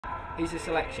Here's a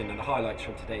selection and the highlights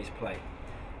from today's play.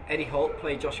 Eddie Holt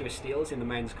played Joshua Steels in the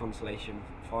men's consolation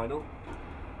final,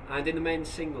 and in the men's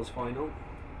singles final,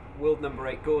 world number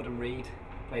 8 Gordon Reid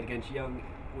played against young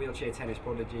wheelchair tennis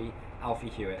prodigy Alfie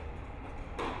Hewitt.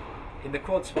 In the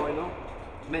quads final,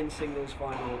 men's singles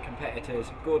final competitors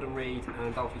Gordon Reid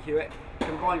and Alfie Hewitt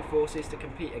combined forces to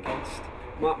compete against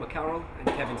Mark McCarroll and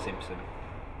Kevin Simpson.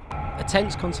 A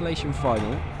tense consolation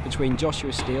final between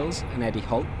Joshua Steels and Eddie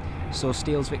Holt saw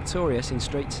Steels victorious in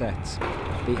straight sets,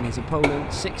 beating his opponent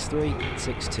 6-3,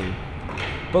 6-2.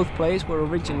 Both players were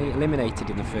originally eliminated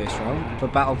in the first round,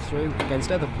 but battled through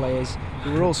against other players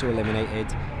who were also eliminated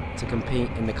to compete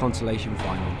in the consolation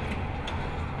final.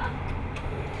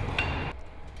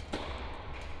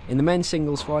 In the men's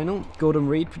singles final, Gordon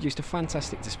Reid produced a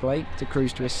fantastic display to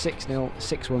cruise to a 6-0,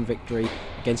 6-1 victory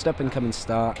against up-and-coming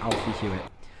star Alfie Hewitt.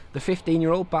 The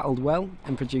 15-year-old battled well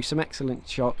and produced some excellent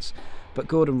shots, but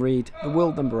Gordon Reid, the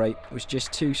world number 8, was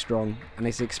just too strong, and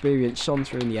his experience shone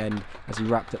through in the end as he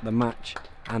wrapped up the match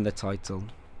and the title.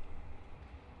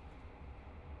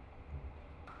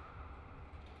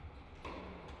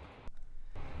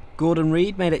 Gordon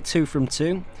Reid made it 2 from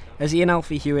 2 as he and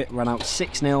Alfie Hewitt ran out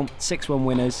 6-0, 6-1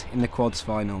 winners in the quads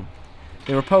final.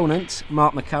 Their opponents,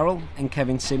 Mark McCarroll and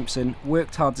Kevin Simpson,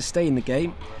 worked hard to stay in the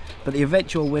game, but the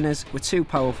eventual winners were too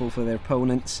powerful for their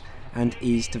opponents and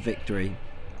eased to victory.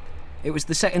 It was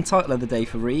the second title of the day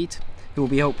for Reid, who will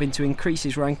be hoping to increase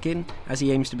his ranking as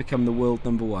he aims to become the world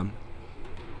number 1.